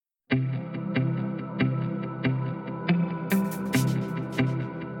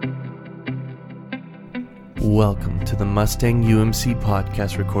Welcome to the Mustang UMC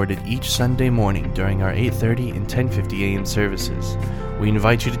podcast, recorded each Sunday morning during our 8:30 and 10:50 a.m. services. We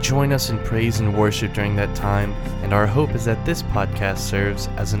invite you to join us in praise and worship during that time, and our hope is that this podcast serves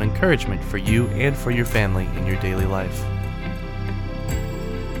as an encouragement for you and for your family in your daily life.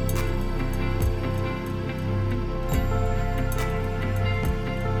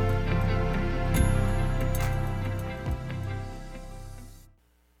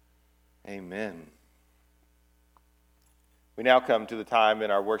 Amen. We now come to the time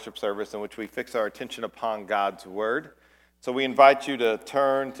in our worship service in which we fix our attention upon God's Word. So we invite you to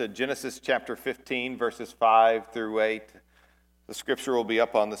turn to Genesis chapter 15, verses 5 through 8. The scripture will be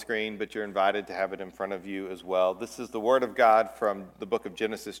up on the screen, but you're invited to have it in front of you as well. This is the Word of God from the book of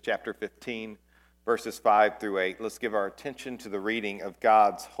Genesis chapter 15, verses 5 through 8. Let's give our attention to the reading of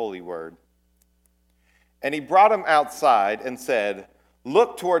God's holy Word. And he brought him outside and said,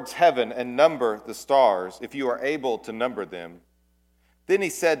 "Look towards heaven and number the stars, if you are able to number them." Then he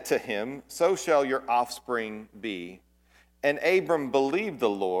said to him, "So shall your offspring be." And Abram believed the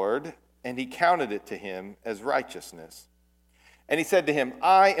Lord, and he counted it to him as righteousness. And he said to him,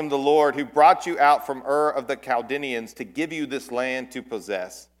 "I am the Lord who brought you out from Ur of the Chaldeans to give you this land to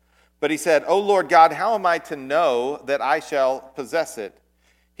possess." But he said, "O Lord God, how am I to know that I shall possess it?"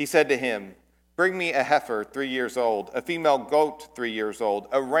 He said to him, "Bring me a heifer 3 years old, a female goat 3 years old,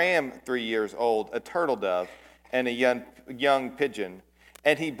 a ram 3 years old, a turtle dove, and a young pigeon."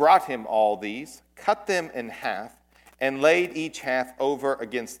 And he brought him all these, cut them in half, and laid each half over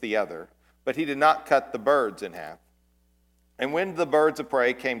against the other. But he did not cut the birds in half. And when the birds of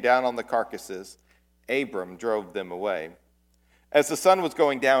prey came down on the carcasses, Abram drove them away. As the sun was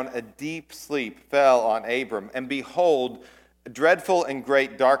going down, a deep sleep fell on Abram, and behold, dreadful and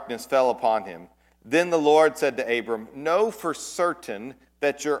great darkness fell upon him. Then the Lord said to Abram, "Know for certain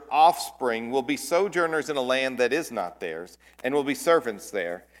that your offspring will be sojourners in a land that is not theirs, and will be servants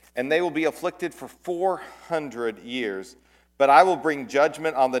there, and they will be afflicted for 400 years. But I will bring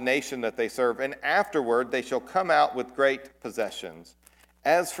judgment on the nation that they serve, and afterward they shall come out with great possessions.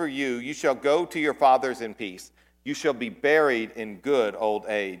 As for you, you shall go to your fathers in peace. You shall be buried in good old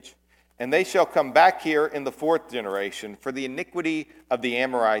age. And they shall come back here in the 4th generation, for the iniquity of the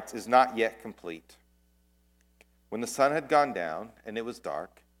Amorites is not yet complete." When the sun had gone down and it was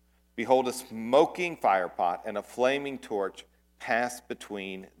dark, behold, a smoking firepot and a flaming torch passed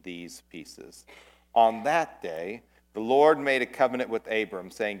between these pieces. On that day, the Lord made a covenant with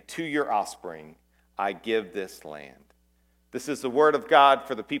Abram, saying, "To your offspring I give this land." This is the word of God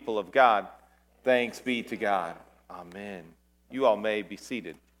for the people of God. Thanks be to God. Amen. You all may be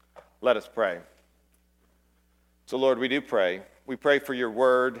seated. Let us pray. So, Lord, we do pray. We pray for your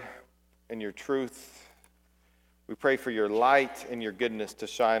word and your truth. We pray for your light and your goodness to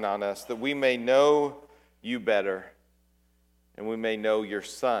shine on us, that we may know you better and we may know your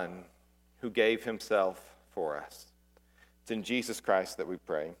Son who gave himself for us. It's in Jesus Christ that we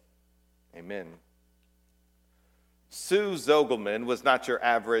pray. Amen. Sue Zogelman was not your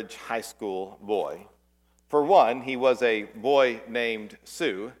average high school boy. For one, he was a boy named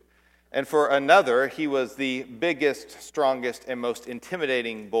Sue. And for another, he was the biggest, strongest, and most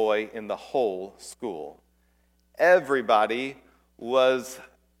intimidating boy in the whole school. Everybody was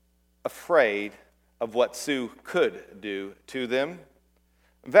afraid of what Sue could do to them.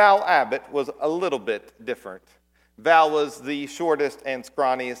 Val Abbott was a little bit different. Val was the shortest and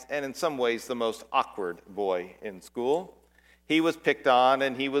scrawniest, and in some ways the most awkward boy in school. He was picked on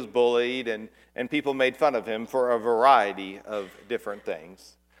and he was bullied, and people made fun of him for a variety of different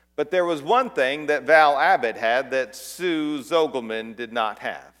things. But there was one thing that Val Abbott had that Sue Zogelman did not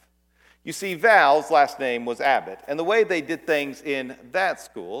have. You see, Val's last name was Abbott, and the way they did things in that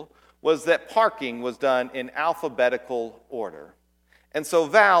school was that parking was done in alphabetical order. And so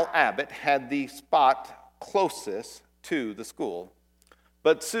Val Abbott had the spot closest to the school.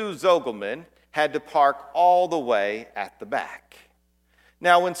 But Sue Zogelman had to park all the way at the back.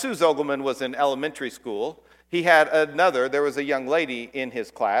 Now, when Sue Zogelman was in elementary school, there was a young lady in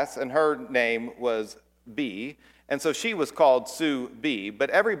his class, and her name was B, and so she was called Sue B, but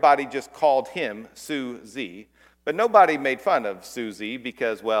everybody just called him Sue Z. But nobody made fun of Sue Z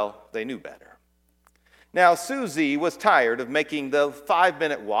because, well, they knew better. Now, Sue Z was tired of making the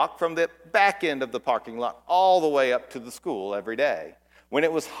 5-minute walk from the back end of the parking lot all the way up to the school every day. When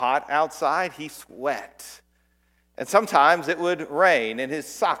it was hot outside, he sweat. And sometimes it would rain and his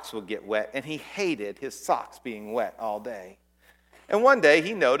socks would get wet, and he hated his socks being wet all day. And one day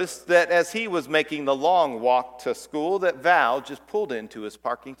he noticed that as he was making the long walk to school, that Val just pulled into his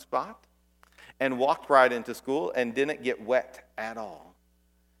parking spot and walked right into school and didn't get wet at all.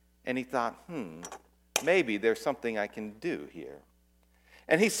 And he thought, maybe there's something I can do here.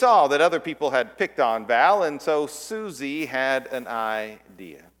 And he saw that other people had picked on Val, and so Susie had an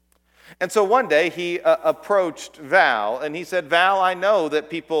idea. And so one day he approached Val, and he said, Val, I know that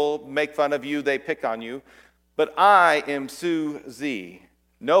people make fun of you, they pick on you, but I am Susie.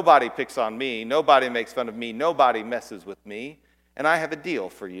 Nobody picks on me, nobody makes fun of me, nobody messes with me, and I have a deal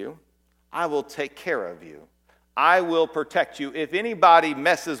for you. I will take care of you. I will protect you. If anybody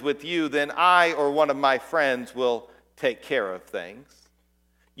messes with you, then I or one of my friends will take care of things.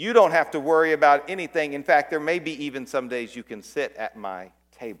 You don't have to worry about anything. In fact, there may be even some days you can sit at my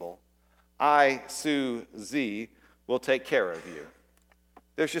table. I, Susie, will take care of you.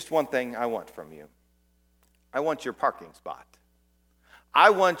 There's just one thing I want from you. I want your parking spot. I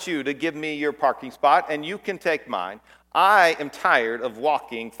want you to give me your parking spot, and you can take mine. I am tired of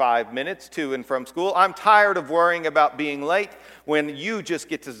walking 5 minutes to and from school. I'm tired of worrying about being late when you just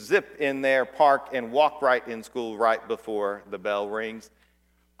get to zip in there, park, and walk right in school right before the bell rings.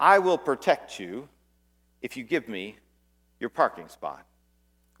 I will protect you if you give me your parking spot.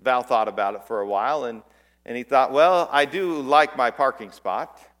 Val thought about it for a while, and he thought, well, I do like my parking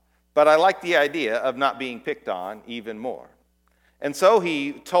spot, but I like the idea of not being picked on even more. And so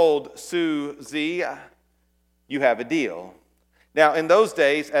he told Susie, you have a deal. Now, in those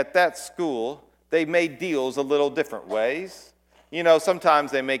days, at that school, they made deals a little different ways. You know,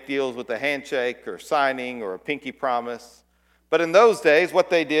 sometimes they make deals with a handshake or signing or a pinky promise. But in those days, what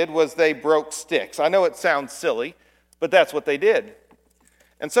they did was they broke sticks. I know it sounds silly, but that's what they did.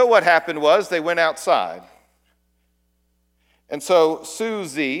 And so what happened was they went outside. And so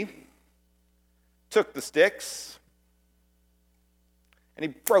Susie took the sticks, and he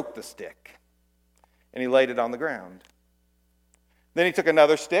broke the stick, and he laid it on the ground. Then he took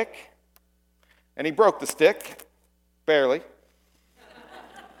another stick, and he broke the stick, barely,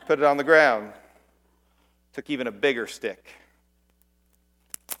 put it on the ground. Took even a bigger stick,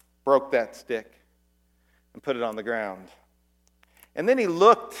 broke that stick, and put it on the ground. And then he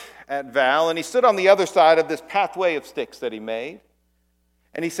looked at Val, and he stood on the other side of this pathway of sticks that he made,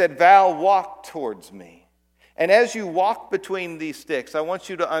 and he said, Val, walk towards me. And as you walk between these sticks, I want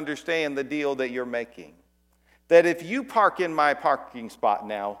you to understand the deal that you're making. That if you park in my parking spot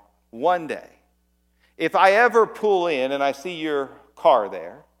now, one day, if I ever pull in and I see your car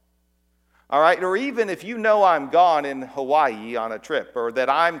there, all right, or even if you know I'm gone in Hawaii on a trip, or that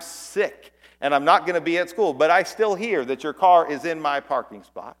I'm sick and I'm not going to be at school, but I still hear that your car is in my parking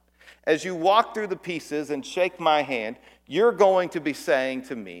spot, as you walk through the pieces and shake my hand, you're going to be saying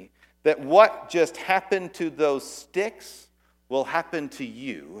to me that what just happened to those sticks will happen to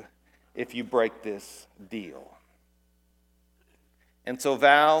you if you break this deal. And so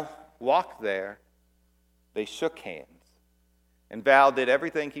Val walked there, they shook hands, and Val did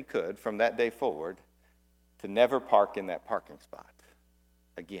everything he could from that day forward to never park in that parking spot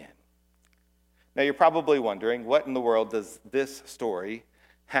again. Now you're probably wondering, what in the world does this story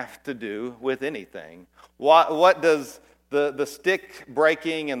have to do with anything? What does the stick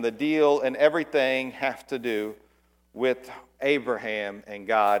breaking and the deal and everything have to do with Abraham and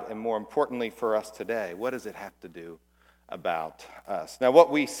God, and more importantly for us today? What does it have to do about us? Now,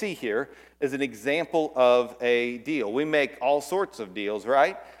 what we see here is an example of a deal. We make all sorts of deals,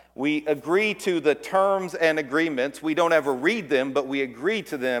 right? We agree to the terms and agreements. We don't ever read them, but we agree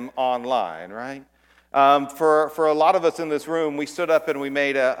to them online, right? For a lot of us in this room, we stood up and we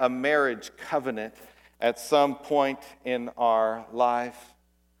made a marriage covenant at some point in our life.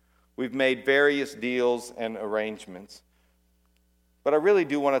 We've made various deals and arrangements. But I really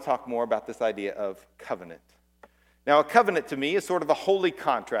do want to talk more about this idea of covenant. Now, a covenant to me is sort of a holy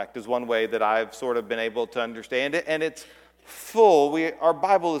contract, is one way that I've sort of been able to understand it, and it's full. Our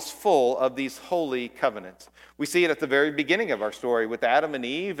Bible is full of these holy covenants. We see it at the very beginning of our story with Adam and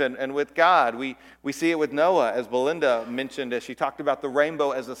Eve and with God. We see it with Noah, as Belinda mentioned, as she talked about the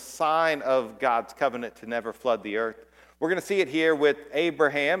rainbow as a sign of God's covenant to never flood the earth. We're going to see it here with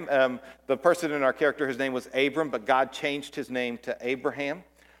Abraham. The person in our character, his name was Abram, but God changed his name to Abraham.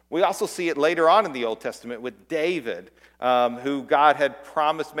 We also see it later on in the Old Testament with David, who God had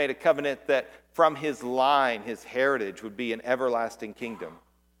promised, made a covenant that from his line, his heritage would be an everlasting kingdom.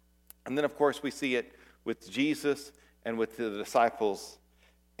 And then, of course, we see it with Jesus and with the disciples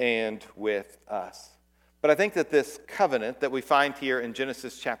and with us. But I think that this covenant that we find here in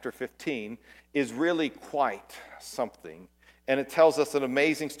Genesis chapter 15 is really quite something. And it tells us an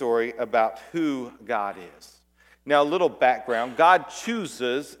amazing story about who God is. Now, a little background. God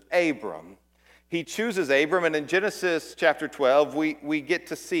chooses Abram. He chooses Abram, and in Genesis chapter 12, we get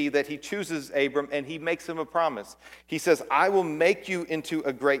to see that he chooses Abram, and he makes him a promise. He says, I will make you into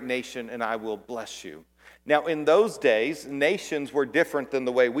a great nation, and I will bless you. Now, in those days, nations were different than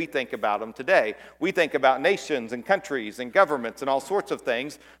the way we think about them today. We think about nations and countries and governments and all sorts of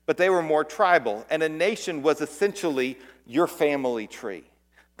things, but they were more tribal. And a nation was essentially your family tree.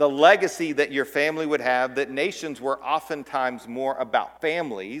 The legacy that your family would have, that nations were oftentimes more about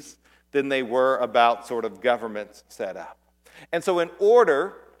families than they were about sort of governments set up. And so in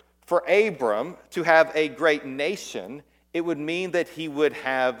order for Abram to have a great nation, it would mean that he would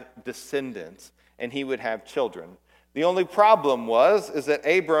have descendants and he would have children. The only problem is that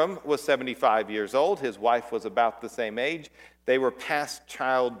Abram was 75 years old. His wife was about the same age. They were past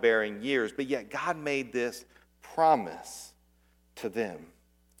childbearing years, but yet God made this promise to them.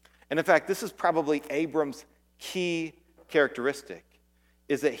 And in fact, this is probably Abram's key characteristic,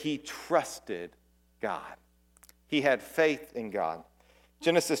 is that he trusted God. He had faith in God.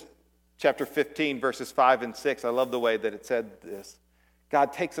 Genesis chapter 15, verses 5 and 6, I love the way that it said this.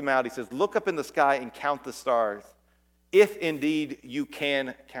 God takes him out. He says, look up in the sky and count the stars, if indeed you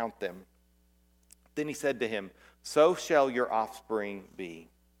can count them. Then he said to him, so shall your offspring be.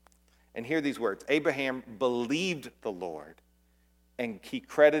 And hear these words. Abraham believed the Lord, and he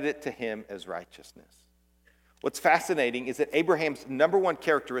credited it to him as righteousness. What's fascinating is that Abraham's number one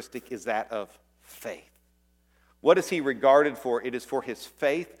characteristic is that of faith. What is he regarded for? It is for his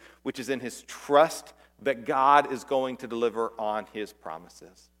faith, which is in his trust that God is going to deliver on his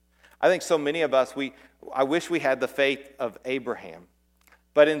promises. I think so many of us, I wish we had the faith of Abraham,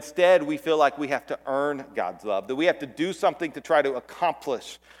 but instead we feel like we have to earn God's love, that we have to do something to try to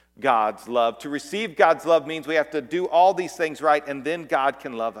accomplish God's love. To receive God's love means we have to do all these things right, and then God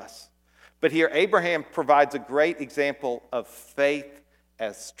can love us. But here, Abraham provides a great example of faith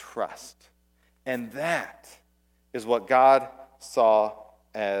as trust. And that is what God saw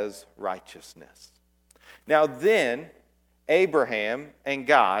as righteousness. Now then, Abraham and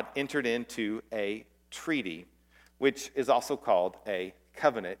God entered into a treaty, which is also called a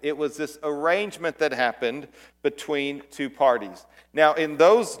covenant. It was this arrangement that happened between two parties. Now, in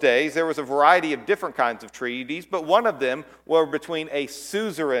those days, there was a variety of different kinds of treaties, but one of them were between a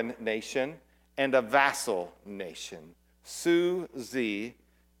suzerain nation and a vassal nation. Su-zi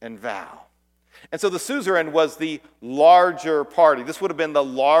and vow. And so the suzerain was the larger party. This would have been the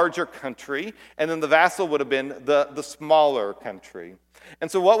larger country, and then the vassal would have been the smaller country. And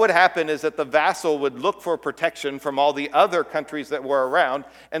so what would happen is that the vassal would look for protection from all the other countries that were around,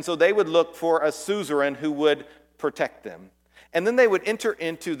 and so they would look for a suzerain who would protect them. And then they would enter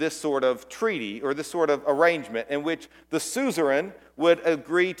into this sort of treaty or this sort of arrangement in which the suzerain would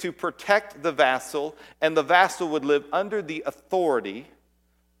agree to protect the vassal, and the vassal would live under the authority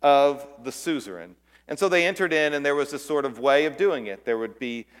of the suzerain. And so they entered in, and there was this sort of way of doing it. There would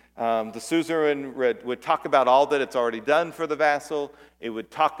be, the suzerain would talk about all that it's already done for the vassal. It would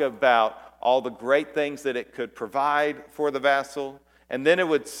talk about all the great things that it could provide for the vassal. And then it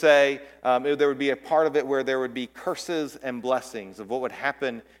would say, there would be a part of it where there would be curses and blessings of what would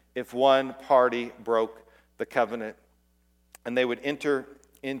happen if one party broke the covenant. And they would enter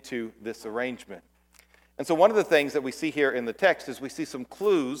into this arrangement. And so one of the things that we see here in the text is we see some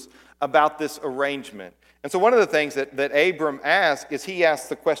clues about this arrangement. And so one of the things that Abram asked is he asked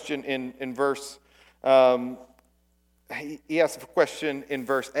the question in verse, he asked the question in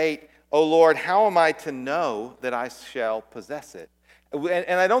verse 8, "O Lord, how am I to know that I shall possess it?"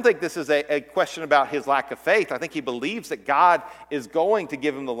 And I don't think this is a question about his lack of faith. I think he believes that God is going to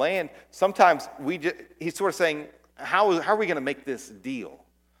give him the land. Sometimes he's sort of saying, how are we going to make this deal?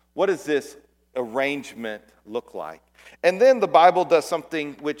 What does this arrangement look like? And then the Bible does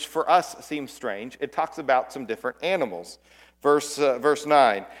something which for us seems strange. It talks about some different animals. Verse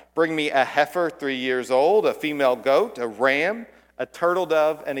 9, "Bring me a heifer 3 years old, a female goat, a ram, a turtle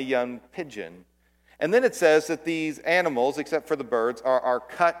dove, and a young pigeon." And then it says that these animals, except for the birds, are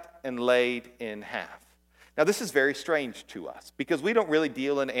cut and laid in half. Now this is very strange to us because we don't really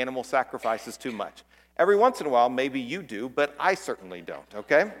deal in animal sacrifices too much. Every once in a while, maybe you do, but I certainly don't,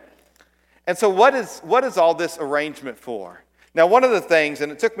 okay? And so what is all this arrangement for? Now, one of the things,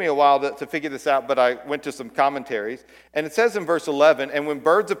 and it took me a while to figure this out, but I went to some commentaries, and it says in verse 11, "And when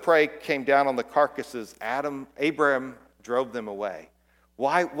birds of prey came down on the carcasses, Abraham drove them away."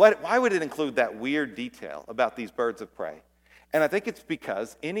 Why would it include that weird detail about these birds of prey? And I think it's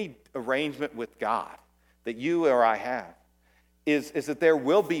because any arrangement with God that you or I have is that there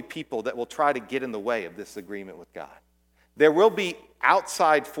will be people that will try to get in the way of this agreement with God. There will be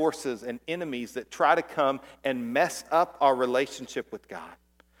outside forces and enemies that try to come and mess up our relationship with God.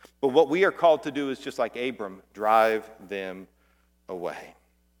 But what we are called to do is just like Abram, drive them away.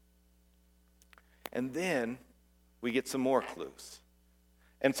 And then we get some more clues.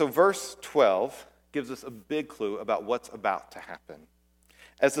 And so verse 12 gives us a big clue about what's about to happen.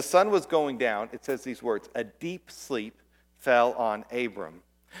 As the sun was going down, it says these words, a deep sleep fell on Abram.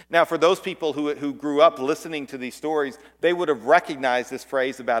 Now, for those people who grew up listening to these stories, they would have recognized this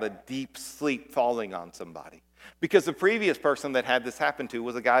phrase about a deep sleep falling on somebody. Because the previous person that had this happen to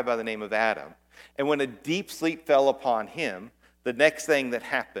was a guy by the name of Adam. And when a deep sleep fell upon him, the next thing that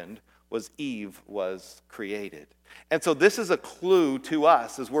happened was Eve was created. And so this is a clue to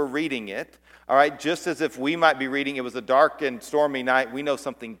us as we're reading it. All right, just as if we might be reading, it was a dark and stormy night, we know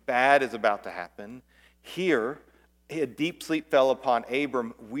something bad is about to happen. Here, a deep sleep fell upon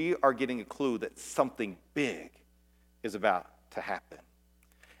Abram. We are getting a clue that something big is about to happen.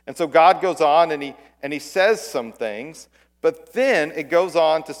 And so God goes on and he says some things, but then it goes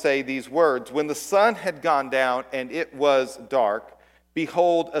on to say these words, when the sun had gone down and it was dark,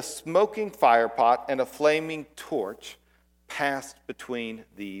 behold, a smoking firepot and a flaming torch passed between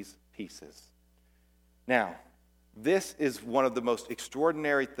these pieces. Now, this is one of the most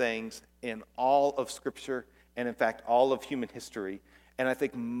extraordinary things in all of Scripture and, in fact, all of human history. And I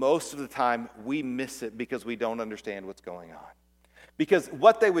think most of the time we miss it because we don't understand what's going on. Because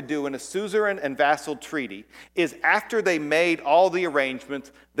what they would do in a suzerain and vassal treaty is after they made all the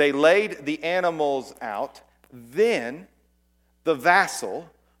arrangements, they laid the animals out, then the vassal,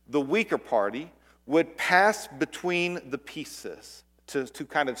 the weaker party, would pass between the pieces to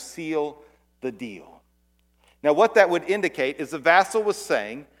kind of seal the deal. Now, what that would indicate is the vassal was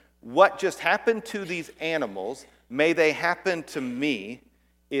saying, what just happened to these animals, may they happen to me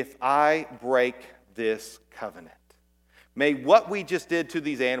if I break this covenant. May what we just did to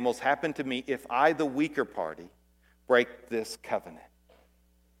these animals happen to me if I, the weaker party, break this covenant.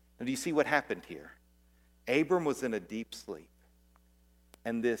 Now, do you see what happened here? Abram was in a deep sleep,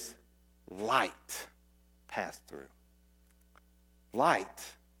 and this light passed through. Light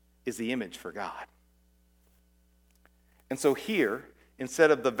is the image for God. And so here,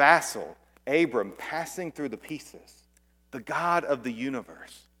 instead of the vassal, Abram, passing through the pieces, the God of the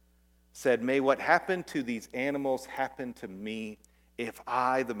universe said, may what happened to these animals happen to me if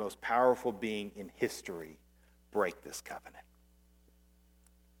I, the most powerful being in history, break this covenant.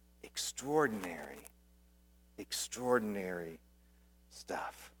 Extraordinary, extraordinary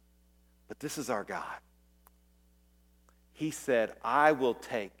stuff. But this is our God. He said, I will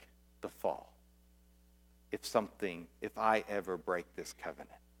take the fall if I ever break this covenant.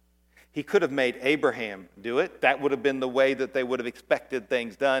 He could have made Abraham do it. That would have been the way that they would have expected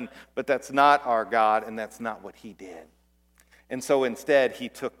things done, but that's not our God, and that's not what he did. And so instead, he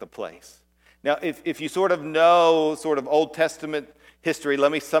took the place. Now, if you sort of know sort of Old Testament history,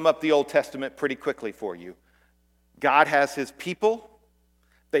 let me sum up the Old Testament pretty quickly for you. God has his people.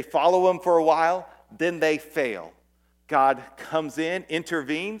 They follow him for a while, then they fail. God comes in,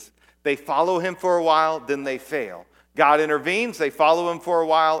 intervenes. They follow him for a while, then they fail. God intervenes, they follow him for a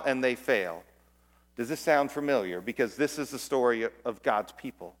while, and they fail. Does this sound familiar? Because this is the story of God's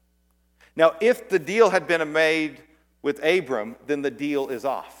people. Now, if the deal had been made with Abram, then the deal is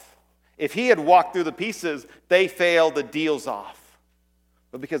off. If he had walked through the pieces, they fail, the deal's off.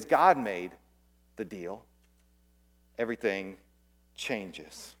 But because God made the deal, everything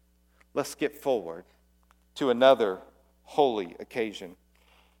changes. Let's skip forward to another holy occasion.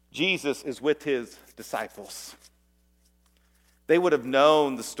 Jesus is with his disciples. They would have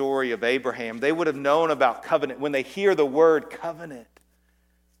known the story of Abraham. They would have known about covenant. When they hear the word covenant,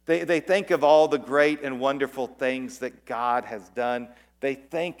 they think of all the great and wonderful things that God has done. They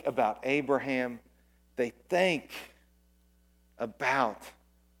think about Abraham. They think about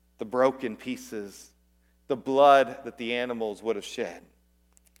the broken pieces, the blood that the animals would have shed.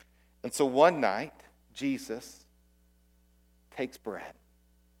 And so one night, Jesus takes bread.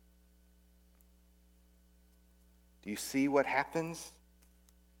 Do you see what happens?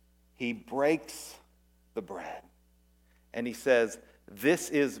 He breaks the bread. And he says, this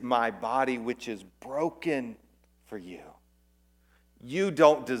is my body which is broken for you. You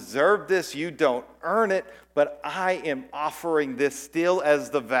don't deserve this. You don't earn it. But I am offering this still as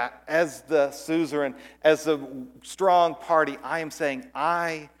the suzerain, as the strong party. I am saying,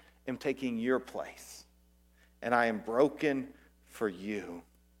 I am taking your place. And I am broken for you.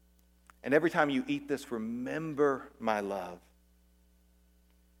 And every time you eat this, remember my love.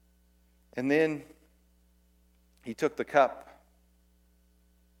 And then he took the cup,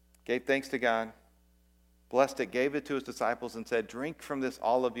 gave thanks to God, blessed it, gave it to his disciples, and said, drink from this,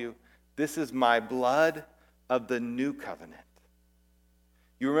 all of you. This is my blood of the new covenant.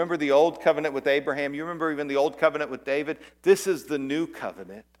 You remember the old covenant with Abraham? You remember even the old covenant with David? This is the new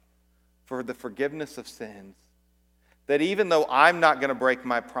covenant for the forgiveness of sins. That even though I'm not going to break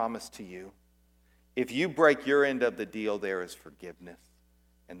my promise to you, If you break your end of the deal, there is forgiveness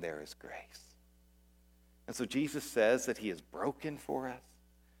and there is grace. And so Jesus says that he is broken for us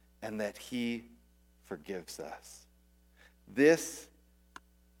and that he forgives us. This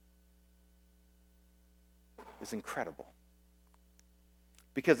is incredible.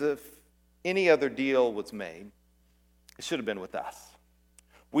 Because if any other deal was made, it should have been with us.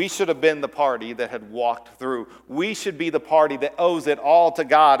 We should have been the party that had walked through. We should be the party that owes it all to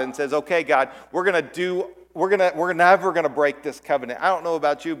God and says, okay, God, we're never going to break this covenant. I don't know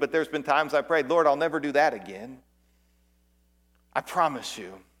about you, but there's been times I prayed, Lord, I'll never do that again. I promise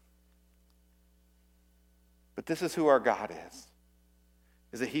you. But this is who our God is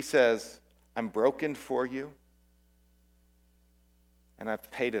that he says, I'm broken for you, and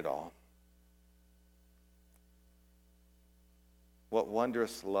I've paid it all. What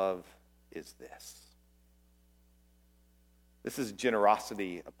wondrous love is this? This is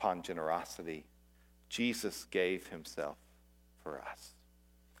generosity upon generosity. Jesus gave himself for us.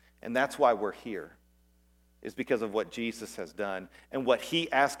 And that's why we're here, is because of what Jesus has done. And what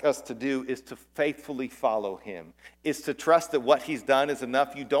he asks us to do is to faithfully follow him, is to trust that what he's done is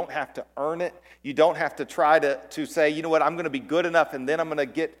enough. You don't have to earn it. You don't have to try to say, you know what, I'm going to be good enough and then I'm going to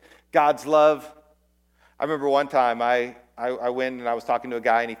get God's love. I remember one time I went and I was talking to a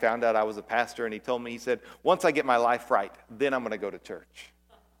guy and he found out I was a pastor and he told me, he said, once I get my life right, then I'm going to go to church.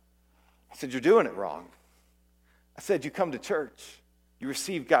 I said, you're doing it wrong. I said, you come to church, you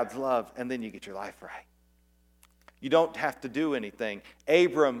receive God's love, and then you get your life right. You don't have to do anything.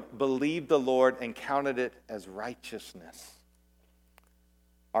 Abram believed the Lord and counted it as righteousness.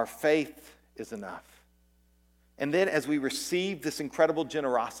 Our faith is enough. And then as we receive this incredible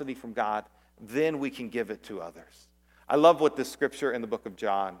generosity from God, then we can give it to others. I love what this scripture in the book of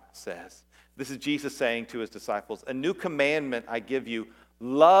John says. This is Jesus saying to his disciples, a new commandment I give you,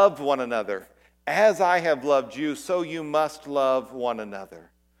 love one another. As I have loved you, so you must love one another.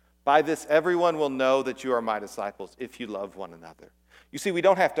 By this, everyone will know that you are my disciples if you love one another. You see, we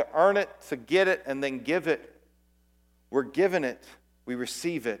don't have to earn it to get it and then give it. We're given it, we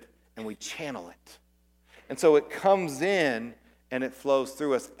receive it, and we channel it. And so it comes in and it flows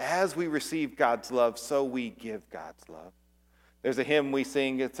through us. As we receive God's love, so we give God's love. There's a hymn we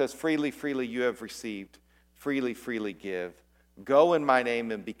sing. It says, freely, freely you have received. Freely, freely give. Go in my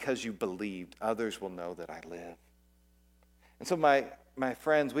name, and because you believed, others will know that I live. And so my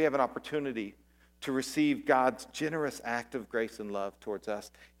friends, we have an opportunity to receive God's generous act of grace and love towards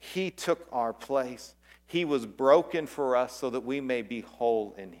us. He took our place. He was broken for us so that we may be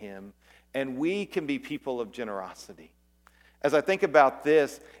whole in him. And we can be people of generosity. As I think about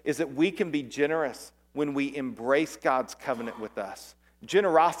this, is that we can be generous when we embrace God's covenant with us.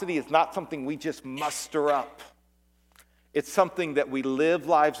 Generosity is not something we just muster up. It's something that we live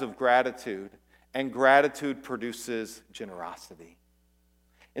lives of gratitude, and gratitude produces generosity.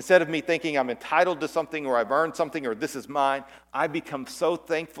 Instead of me thinking I'm entitled to something or I've earned something or this is mine, I become so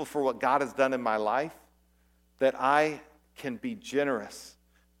thankful for what God has done in my life that I can be generous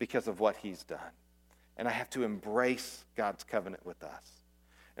because of what he's done. And I have to embrace God's covenant with us.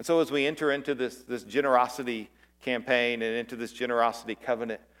 And so as we enter into this generosity campaign and into this generosity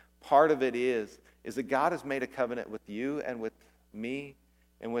covenant, part of it is that God has made a covenant with you and with me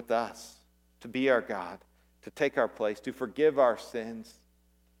and with us to be our God, to take our place, to forgive our sins.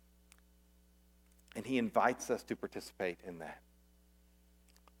 And he invites us to participate in that.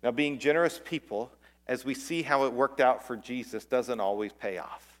 Now, being generous people, as we see how it worked out for Jesus, doesn't always pay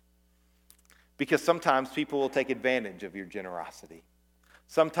off. Because sometimes people will take advantage of your generosity.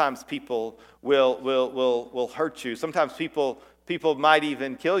 Sometimes people will hurt you. Sometimes people might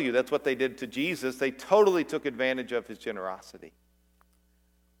even kill you. That's what they did to Jesus. They totally took advantage of his generosity.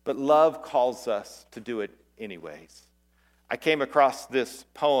 But love calls us to do it anyways. I came across this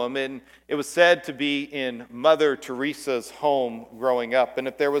poem, and it was said to be in Mother Teresa's home growing up. And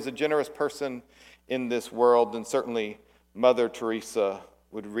if there was a generous person in this world, then certainly Mother Teresa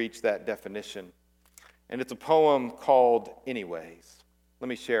would reach that definition. And it's a poem called Anyways. Let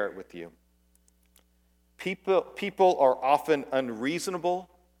me share it with you. People are often unreasonable,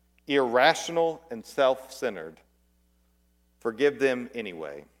 irrational, and self-centered. Forgive them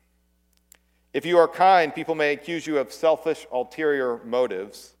anyway. If you are kind, people may accuse you of selfish, ulterior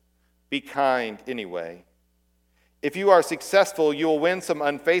motives. Be kind anyway. If you are successful, you will win some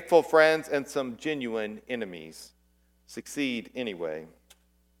unfaithful friends and some genuine enemies. Succeed anyway.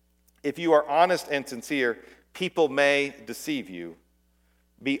 If you are honest and sincere, people may deceive you.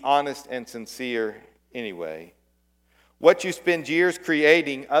 Be honest and sincere anyway. What you spend years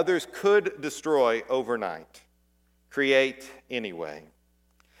creating, others could destroy overnight. Create anyway.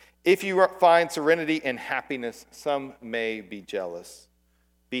 If you find serenity and happiness, some may be jealous.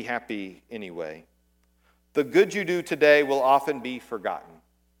 Be happy anyway. The good you do today will often be forgotten.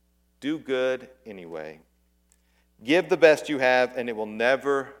 Do good anyway. Give the best you have, and it will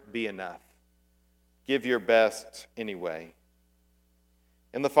never be enough. Give your best anyway.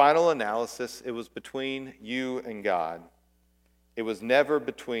 In the final analysis, it was between you and God. It was never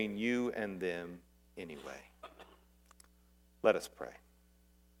between you and them anyway. Let us pray.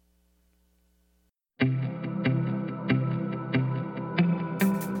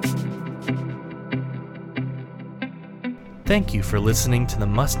 Thank you for listening to the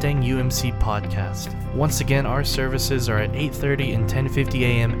Mustang UMC podcast. Once again, our services are at 8:30 and 10:50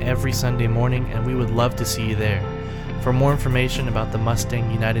 a.m. every Sunday morning, and we would love to see you there. For more information about the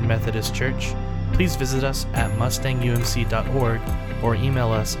Mustang United Methodist Church, please visit us at mustangumc.org or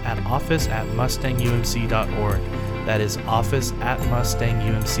email us at office@mustangumc.org. That is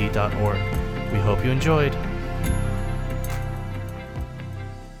office@mustangumc.org. We hope you enjoyed.